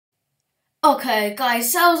Okay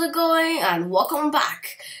guys, how's it going? And welcome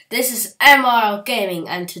back. This is MRL Gaming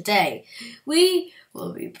and today we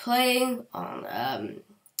will be playing on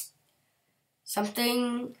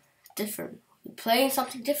something different.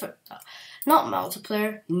 Not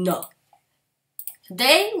multiplayer, no.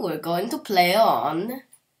 Today we're going to play on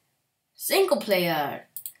single player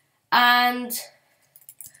and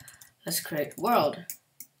let's create world.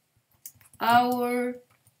 Our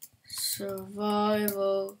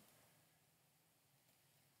survival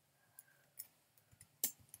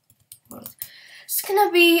It's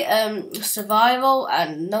gonna be survival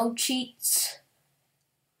and no cheats.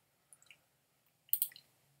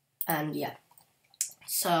 And yeah.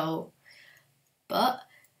 But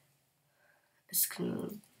it's gonna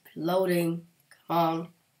be loading. Come on.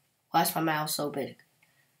 Why is my mouse so big?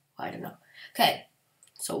 I don't know. Okay.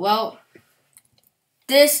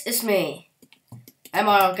 This is me.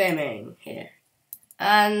 MRL Gaming here.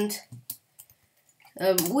 And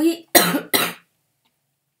we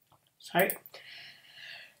sorry.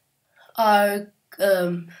 Our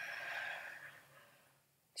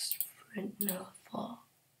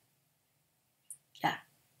yeah.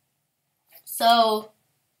 So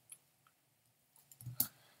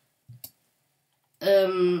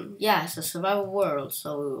yeah, it's a survival world,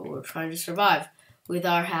 so we're trying to survive with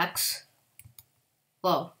our hacks.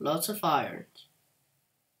 Well, lots of irons.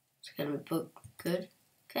 It's gonna be good.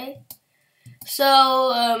 Okay.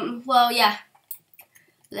 So well, yeah.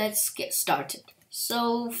 Let's get started.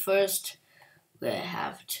 So first we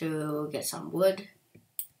have to get some wood.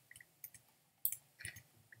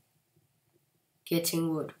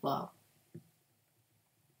 Getting wood, wow.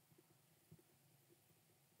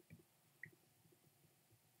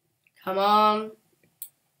 Come on.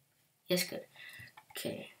 Yes, good.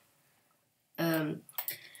 Okay. This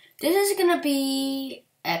is gonna be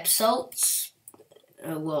episodes.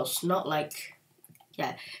 Well, it's not like,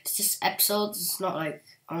 yeah, it's just episodes. It's not like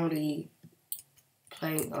only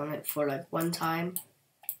playing on it for like one time.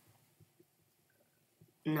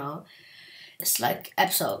 No, it's like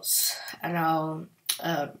episodes, and I'll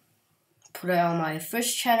put it on my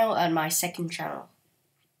first channel and my second channel.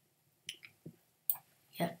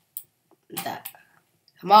 Yeah, that.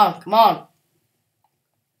 Come on, come on.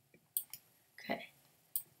 Okay.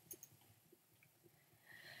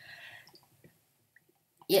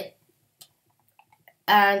 Yeah.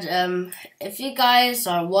 And if you guys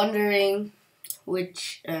are wondering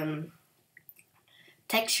which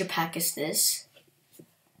texture pack is this,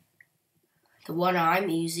 the one I'm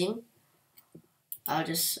using, I'll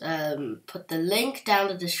just put the link down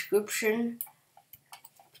in the description.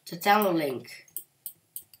 The download link.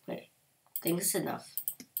 Wait, I think it's enough.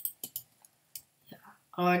 Yeah,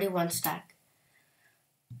 already one stack.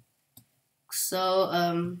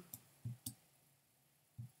 So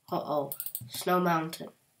Snow Mountain.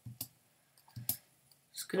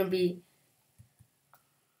 It's gonna be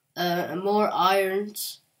more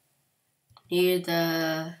irons near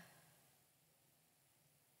the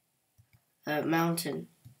mountain.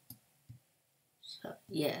 So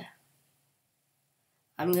yeah,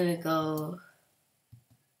 I'm gonna go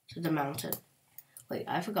to the mountain. Wait,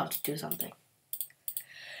 I forgot to do something.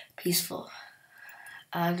 Peaceful.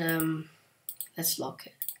 And let's lock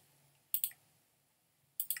it.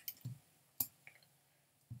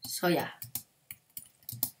 So yeah,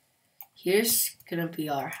 here's gonna be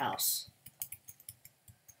our house.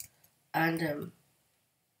 And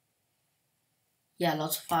yeah,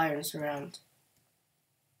 lots of irons around.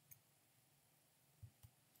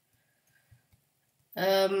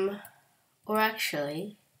 Or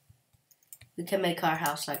actually, we can make our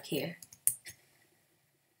house like here.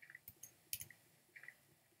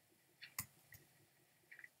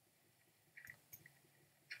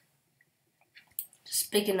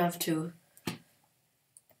 Just big enough to.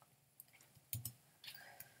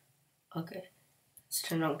 Okay, let's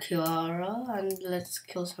turn on Kiara and let's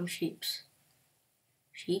kill some sheeps.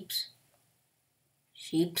 Sheeps?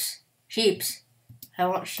 I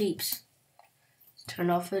want sheeps. Let's turn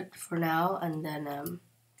off it for now and then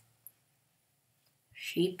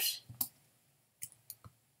sheeps.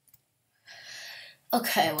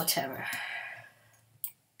 Okay, whatever.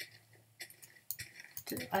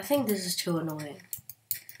 I think this is too annoying.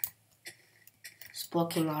 It's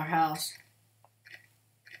blocking our house.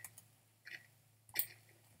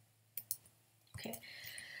 Okay,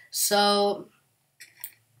 so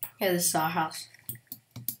yeah, this is our house.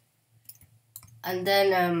 And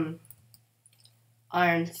then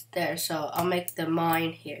iron's there, so I'll make the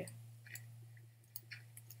mine here.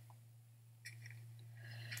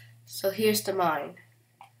 So here's the mine.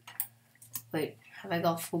 Wait, have I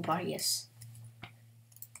got full bar? Yes.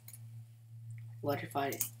 What if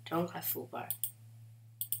I don't have full bar?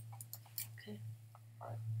 Okay.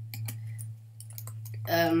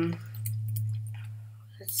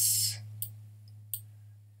 Let's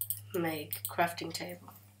make crafting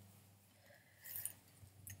table.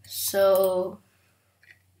 So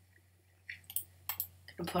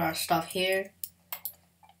gonna put our stuff here.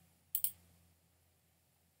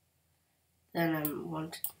 Then I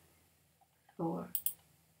want 4.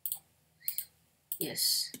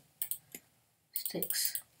 Yes.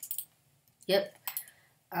 Sticks. Yep.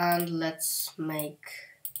 And let's make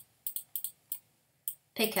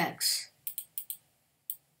pickaxe.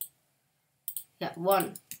 Yeah,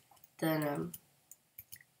 1. Then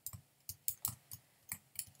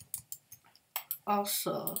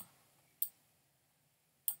also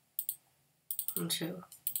 1, 2.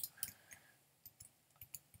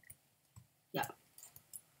 Yeah.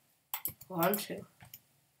 1, 2.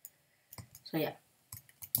 So yeah.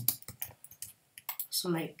 So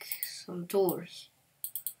make some doors.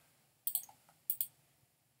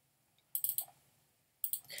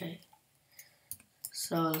 Okay.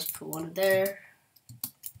 So let's put 1 there.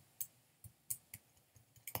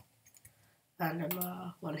 And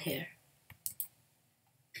 1 here.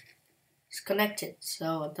 It's connected,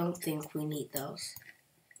 so I don't think we need those.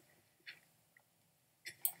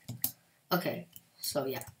 Okay, so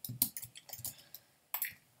yeah.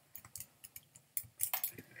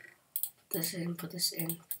 Put this in, put this in,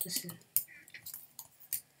 put this in.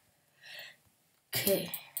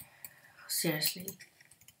 Okay. Seriously.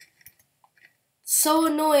 It's so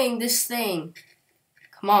annoying, this thing.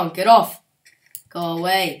 Come on, get off. Go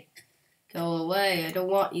away. Go away. I don't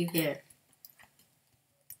want you here.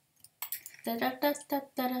 Da, da, da, da,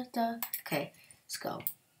 da, da, da. Okay, let's go.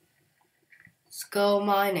 Let's go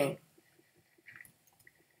mining.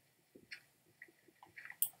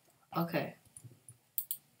 Okay.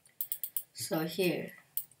 So here.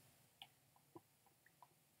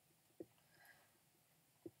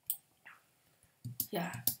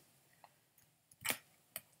 Yeah.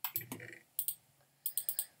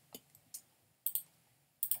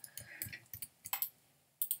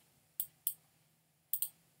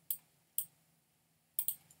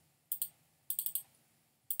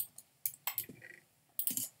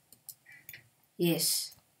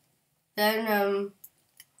 Yes. Then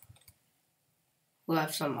we'll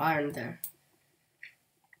have some iron there.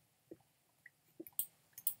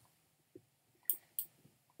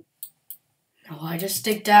 No, I just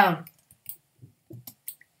dig down.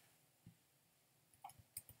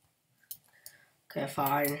 Okay,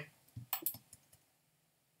 fine.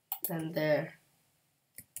 Then there.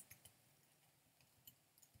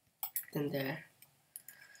 Then there.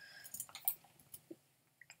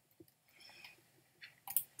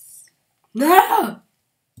 No!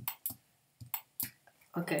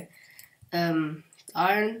 Okay.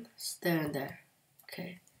 Iron is there and there.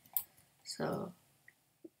 Okay. So.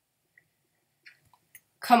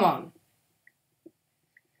 Come on.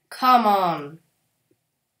 Come on.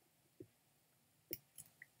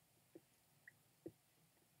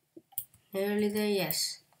 Nearly there,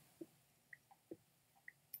 yes.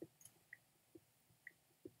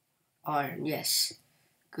 Iron, yes.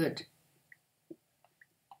 Good.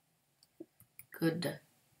 Good.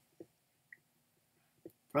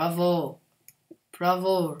 Bravo.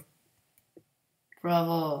 Bravo.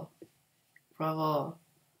 Bravo. Bravo.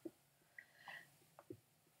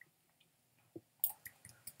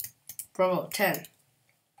 Bravo, 10.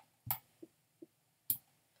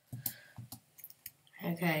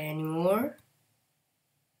 Okay, any more?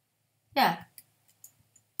 Yeah.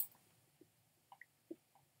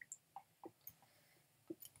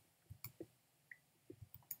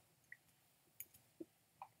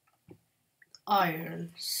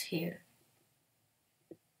 Irons here.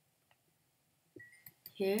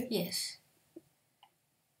 Here, yes.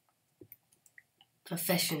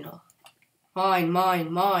 Professional. Mine,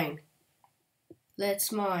 mine, mine.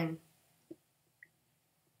 Let's mine.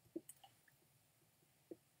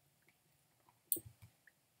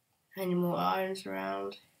 Any more irons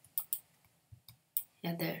around?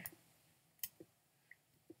 Yeah, there.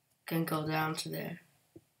 Can go down to there.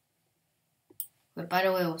 But by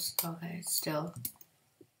the way, okay, it's still.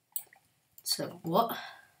 So, what?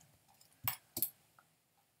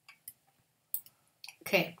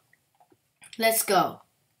 Okay. Let's go.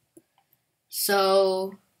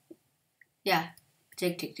 So, yeah.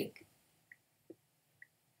 Dig, dig, dig.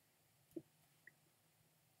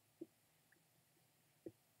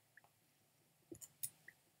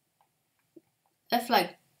 I have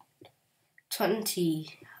like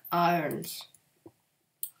 20 irons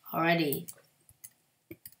already.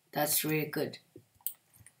 That's really good.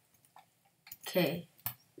 Okay.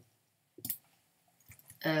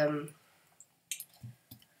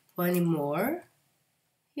 Any more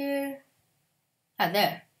here? Ah,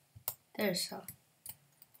 there. There's some.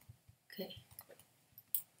 Okay.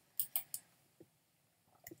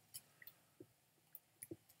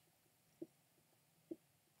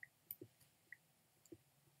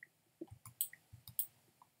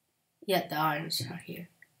 Yeah, the irons are here.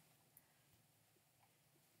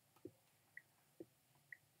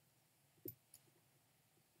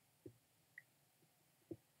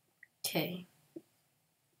 Okay.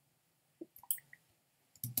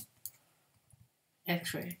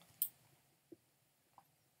 X-ray.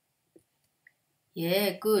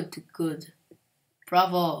 Yeah, good, good.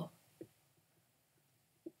 Bravo.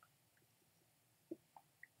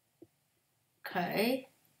 Okay.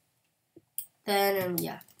 Then,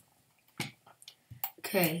 yeah.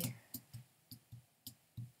 Okay.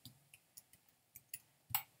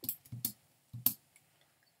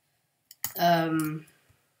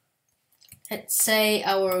 Let's say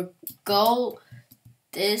our goal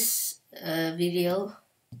this video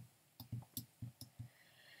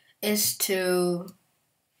is to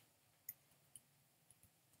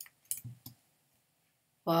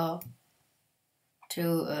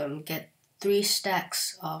get 3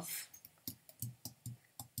 stacks of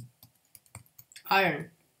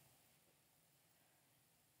iron.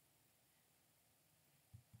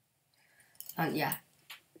 And yeah.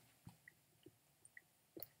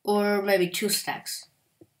 Or maybe 2 stacks.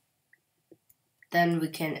 Then we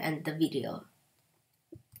can end the video.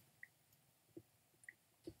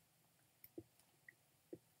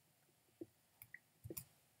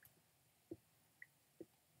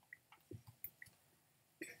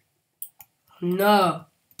 No!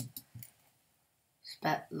 It's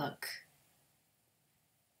bad luck.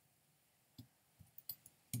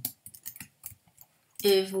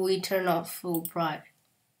 If we turn off full bright,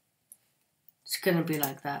 it's gonna be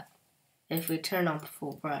like that. If we turn on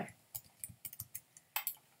full bright.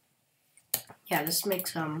 Yeah, let's make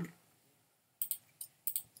some.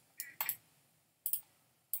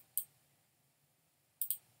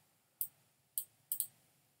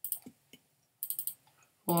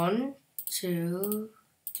 One, two,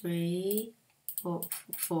 three,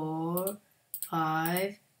 four,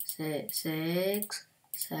 5, 6,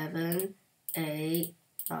 7, 8,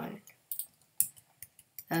 9.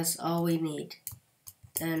 That's all we need.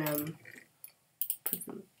 Then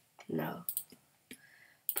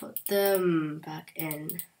put them back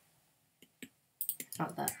in.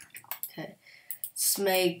 Not that. Okay. Let's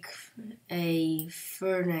make a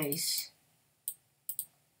furnace.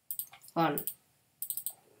 1.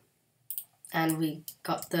 And we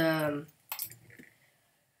got the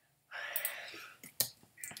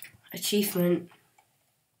achievement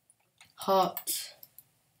hot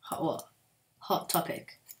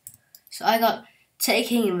topic. So I got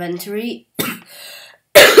taking inventory,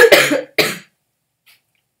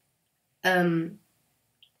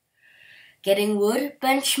 getting wood,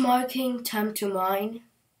 benchmarking, time to mine,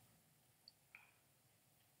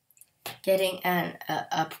 getting an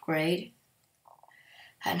upgrade,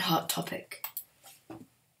 and hot topic.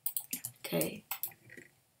 Okay.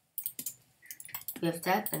 We have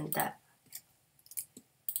that and that.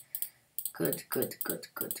 Good.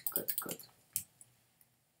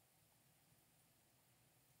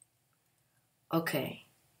 Okay.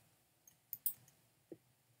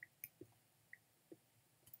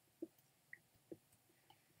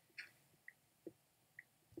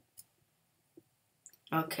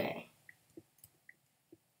 Okay.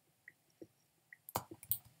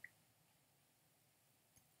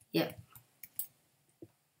 Yep.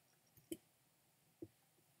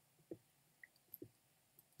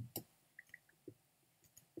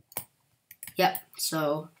 Yep,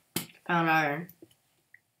 so found iron.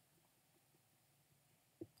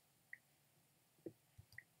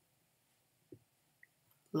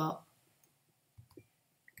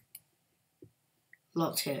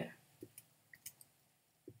 Lots here.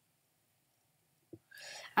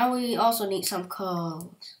 And we also need some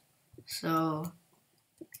coals. So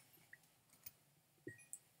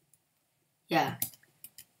yeah.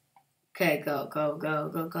 Okay, go.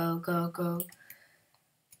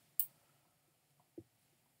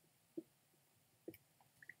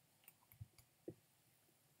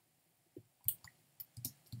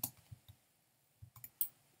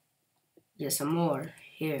 Yeah, some more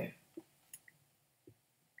here.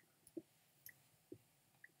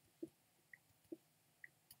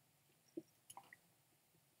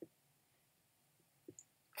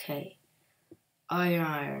 Okay.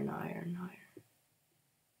 Iron.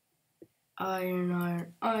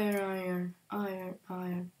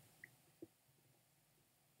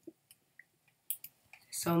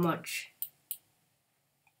 so much.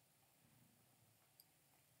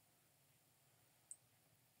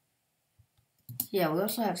 Yeah, we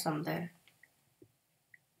also have some there.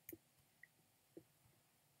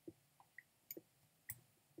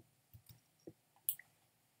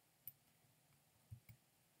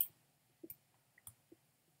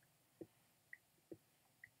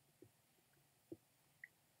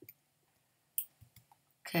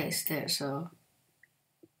 Okay, it's there, so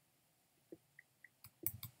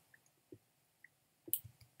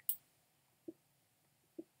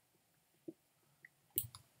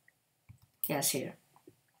yes, here.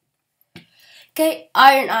 Okay,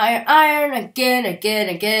 iron, iron, iron, again, again,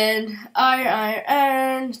 again. Iron, iron,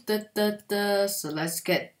 iron, da, da, da. So let's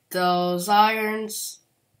get those irons.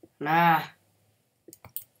 Nah.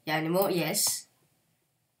 Yeah, anymore? Yes.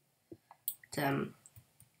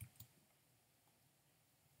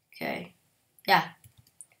 Okay. Yeah.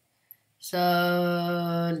 So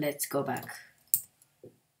let's go back.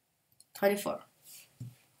 24.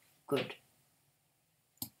 Good.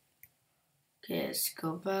 Okay, let's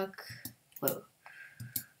go back. Whoa.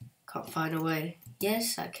 Can't find a way.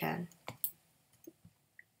 Yes, I can.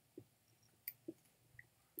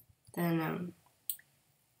 Then,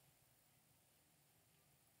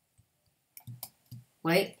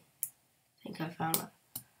 wait. I think I found it.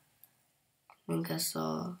 I think I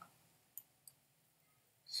saw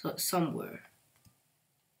somewhere.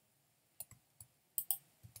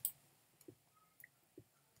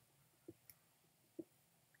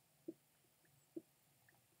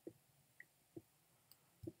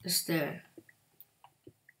 It's there.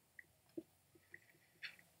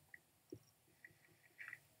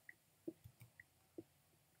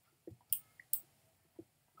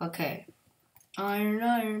 Okay. Iron,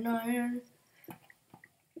 iron, iron.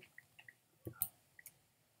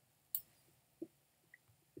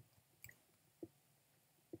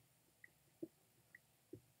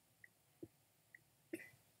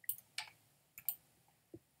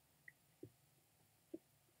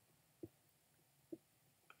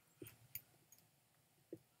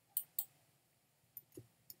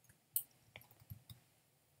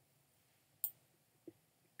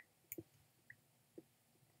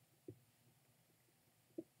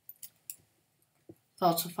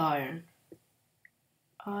 Lots of iron.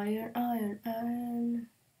 Iron, iron, iron.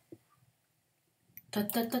 Da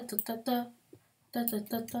da da da da da. Da da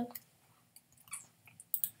da da.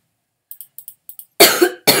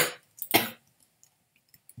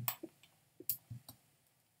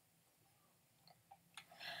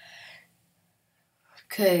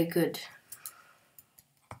 Okay, good.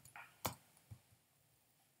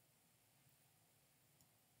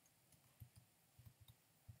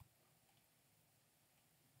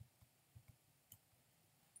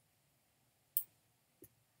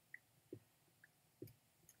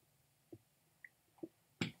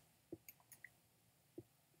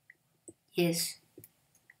 Yes.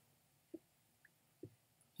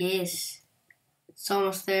 Yes. It's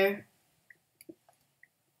almost there.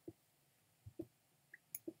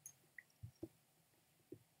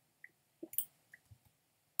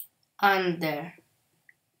 And there.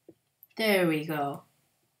 There we go.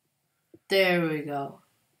 There we go.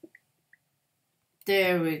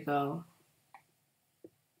 There we go.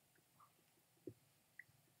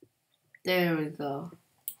 There we go.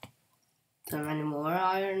 There any more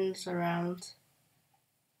irons around?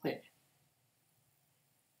 Wait.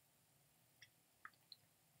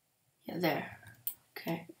 Yeah, there.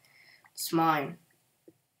 Okay. It's mine.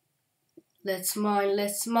 Let's mine,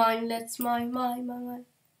 let's mine, let's mine, mine, mine, mine.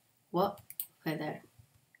 What? Okay, there.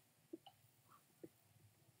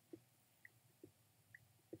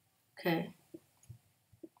 Okay.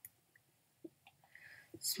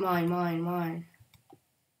 It's mine, mine, mine.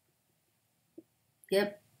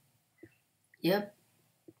 Yep. Yep.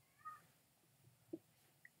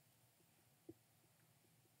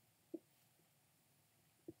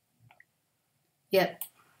 Yep.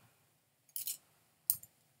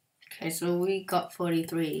 Okay, so we got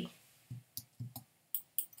 43.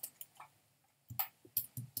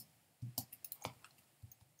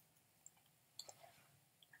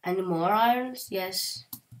 Any more irons? Yes.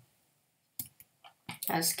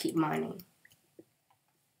 Let's keep mining.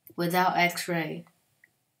 Without X-ray.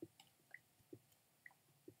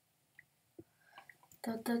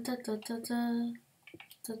 Da, da, da, da, da, da.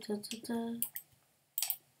 Da, da, da, da.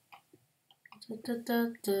 Da, da, da,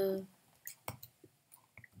 da.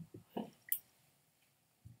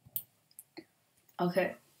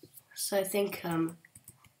 Okay, so I think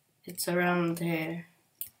it's around here.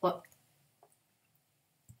 What?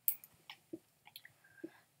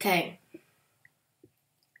 Okay.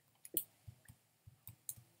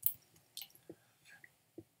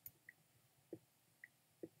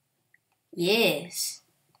 Yes.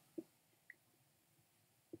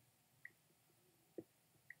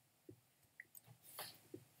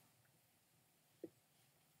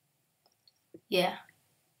 Yeah.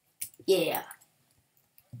 Yeah.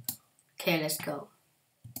 Okay, let's go.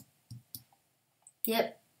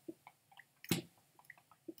 Yep.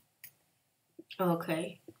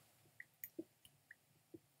 Okay.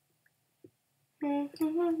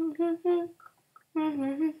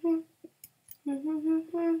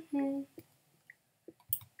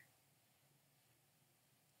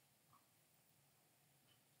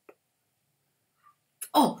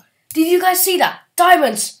 Oh, did you guys see that?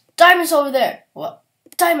 Diamonds! Diamonds over there! What?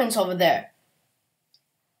 Diamonds over there.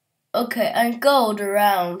 Okay, and gold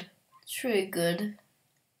around. It's really good.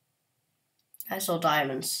 I saw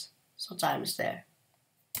diamonds. Saw diamonds there.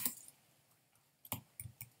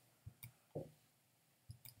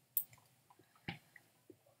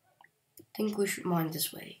 Think we should mine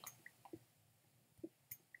this way.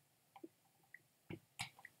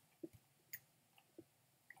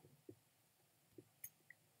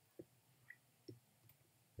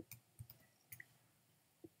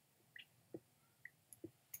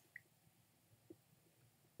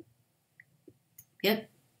 Yep.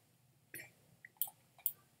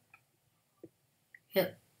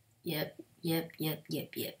 Yep. Yep. Yep. Yep. Yep.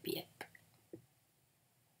 Yep. Yep.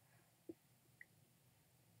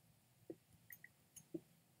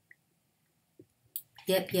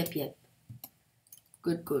 Yep. Yep. Yep.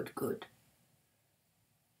 Good. Good. Good.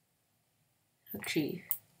 Actually.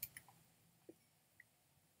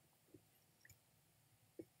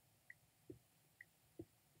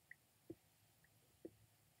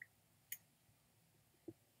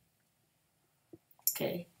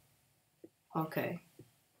 Okay. Okay.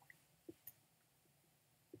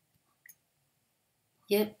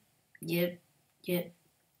 Yep. Yep. Yep.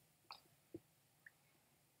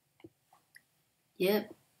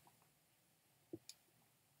 Yep.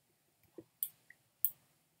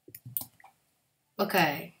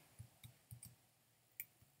 Okay.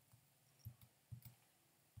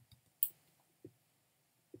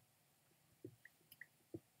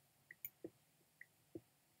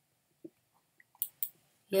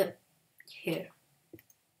 Yep. Here.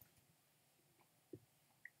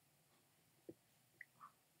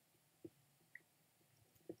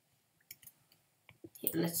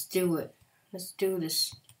 Yeah, let's do it. Let's do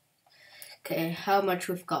this. Okay, how much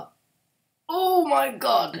we've got? Oh my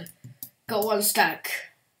god! Got one stack.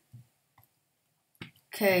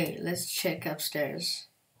 Okay, let's check upstairs.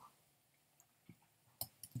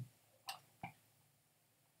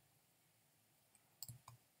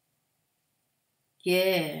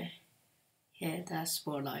 Yeah. Yeah, that's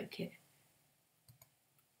more like it.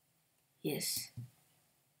 Yes.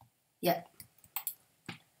 Yeah.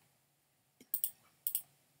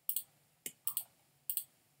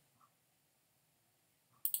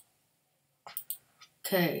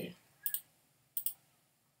 Okay.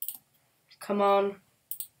 Come on.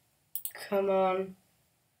 Come on.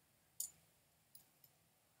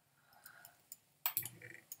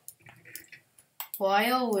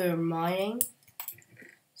 While we're mining,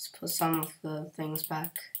 let's put some of the things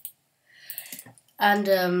back. And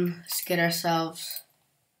let's get ourselves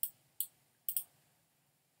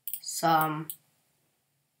some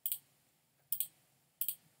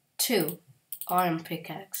 2 iron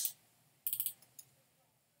pickaxe.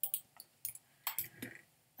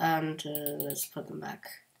 And let's put them back.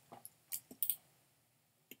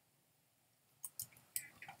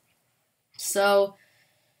 So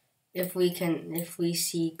if we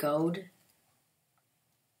see gold,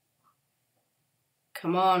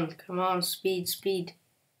 come on, speed.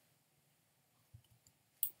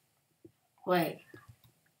 Wait.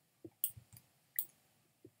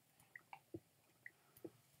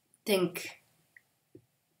 Think.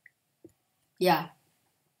 Yeah.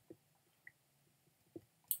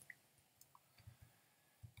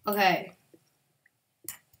 Okay.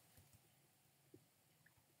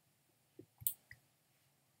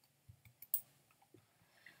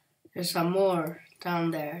 There's some more down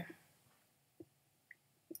there.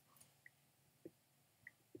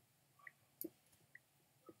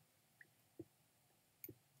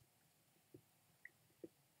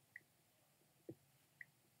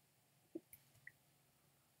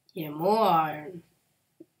 Yeah, more iron.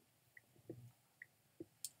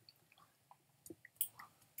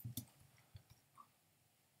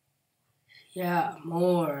 Yeah,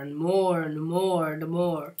 more and more and more and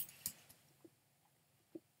more.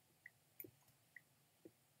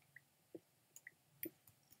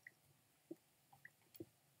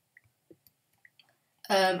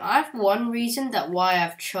 I have one reason that why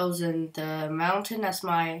I've chosen the mountain as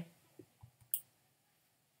my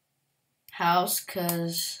house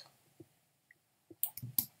because,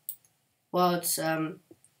 well, it's there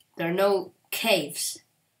are no caves,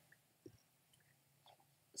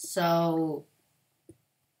 so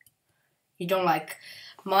you don't like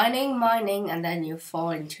mining, and then you fall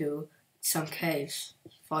into some caves,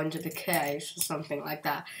 fall into the caves or something like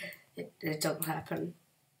that. It doesn't happen.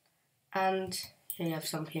 And here you have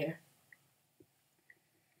some here,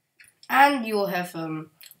 and you will have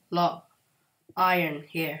lot iron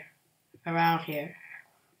here, around here.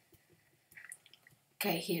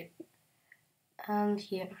 Okay, here, and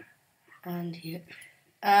here, and here,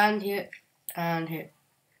 and here, and here.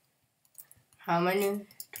 How many?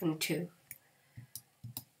 22.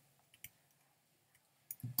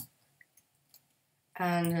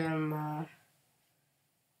 And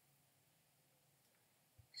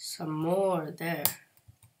some more there.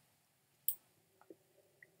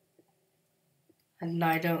 And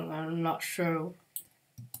I'm not sure.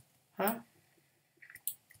 Huh?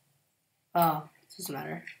 Oh, doesn't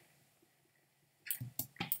matter.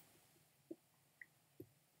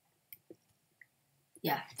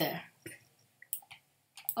 Yeah, there.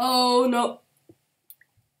 Oh no.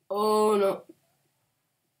 Oh no.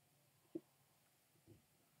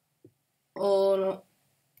 Oh no.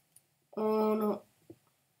 Oh no.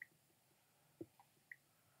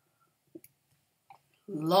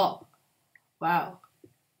 Lot. Wow.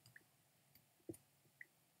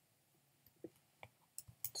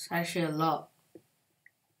 It's actually a lot.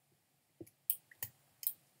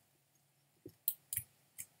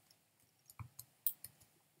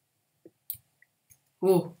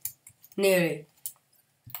 Ooh, nearly.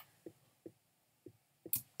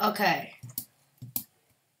 Okay.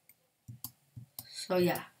 So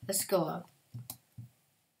yeah, let's go up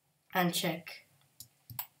and check.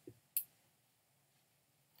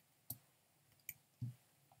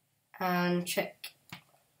 And check.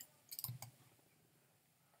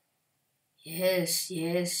 Yes,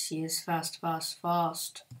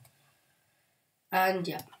 fast. And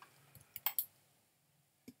yeah.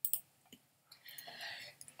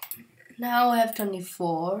 Now we have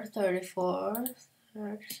 24, 34,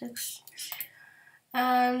 36.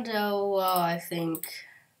 And well, I think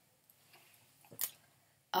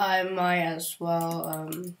I might as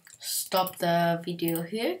well stop the video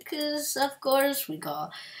here, because of course we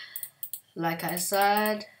got, like I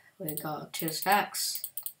said, we got 2 stacks.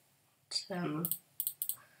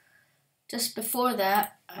 Just before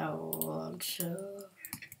that, I want to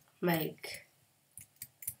make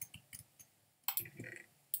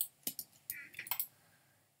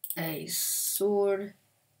a sword,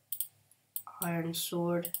 iron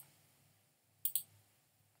sword,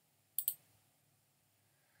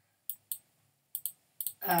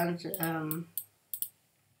 and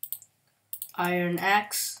iron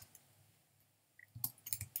axe.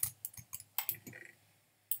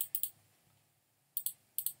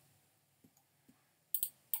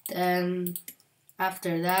 Then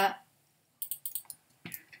after that,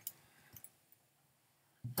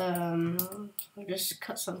 I'll just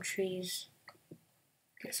cut some trees,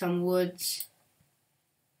 get some woods,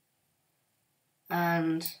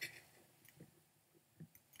 and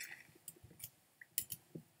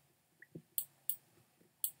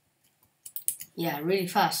yeah, really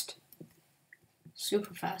fast,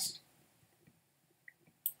 super fast.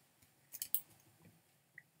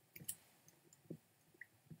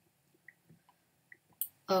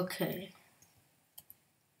 Okay,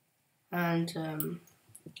 and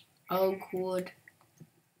oak wood.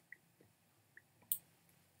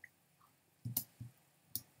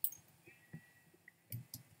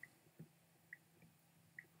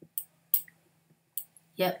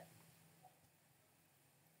 Yep.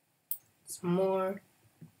 Some more.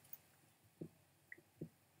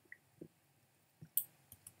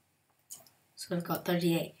 So I've got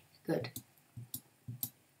 38. Good.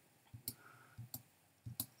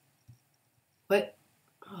 Wait.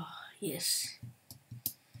 Oh, yes.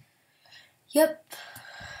 Yep.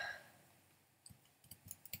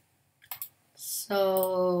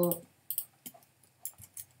 So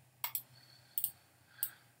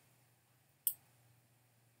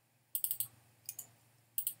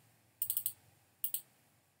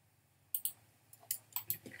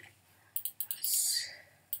let's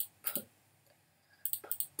put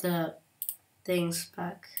the things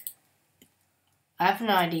back. I have an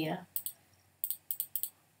idea.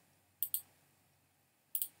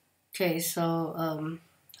 Okay, so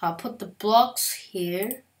I'll put the blocks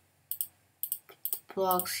here.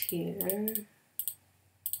 Blocks here.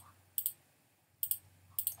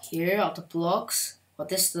 Here are the blocks. But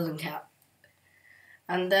this doesn't count.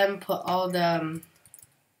 And then put all the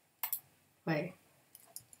wait.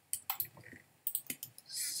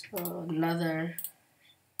 So another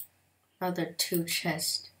 2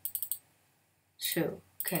 chests. 2.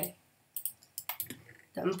 Okay.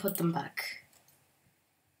 Then put them back.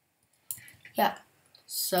 Yeah.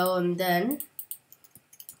 So and then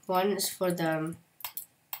 1 is for the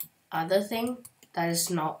other thing that is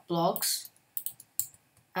not blocks,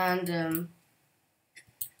 and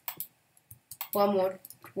one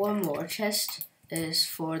more chest is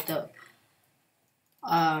for the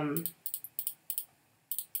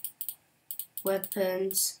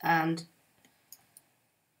weapons, and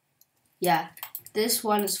yeah, this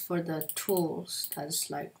one is for the tools. That's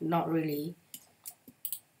like not really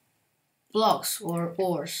blocks or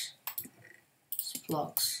ores. It's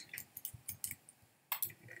blocks.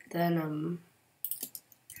 Then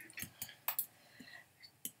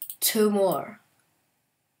 2 more.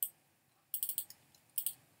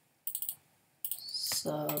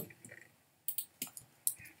 So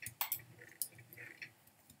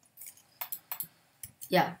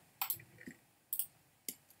yeah.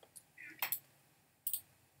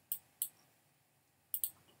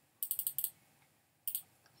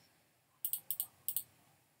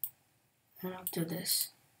 And I'll do this.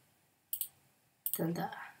 Then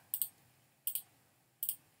that.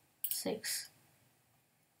 6.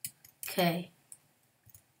 Okay.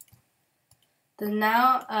 Then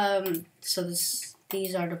now, so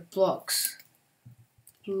these are the blocks.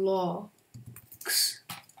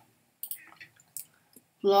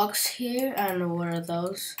 Blocks here, and what are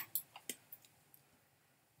those?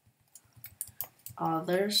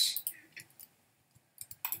 Others.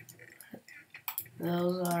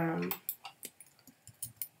 Those are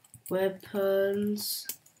weapons.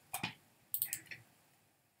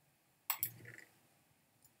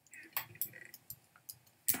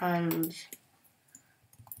 And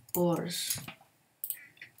ores.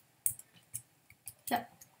 Yeah.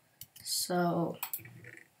 So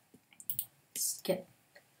let's get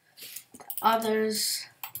the others,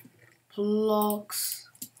 blocks,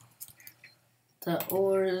 the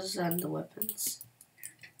ores, and the weapons.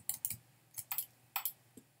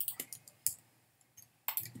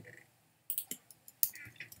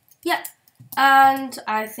 Yeah. And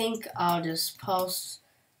I think I'll just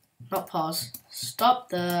stop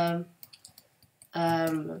the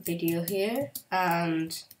video here,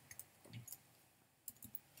 and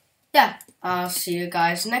yeah, I'll see you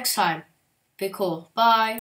guys next time. Be cool. Bye.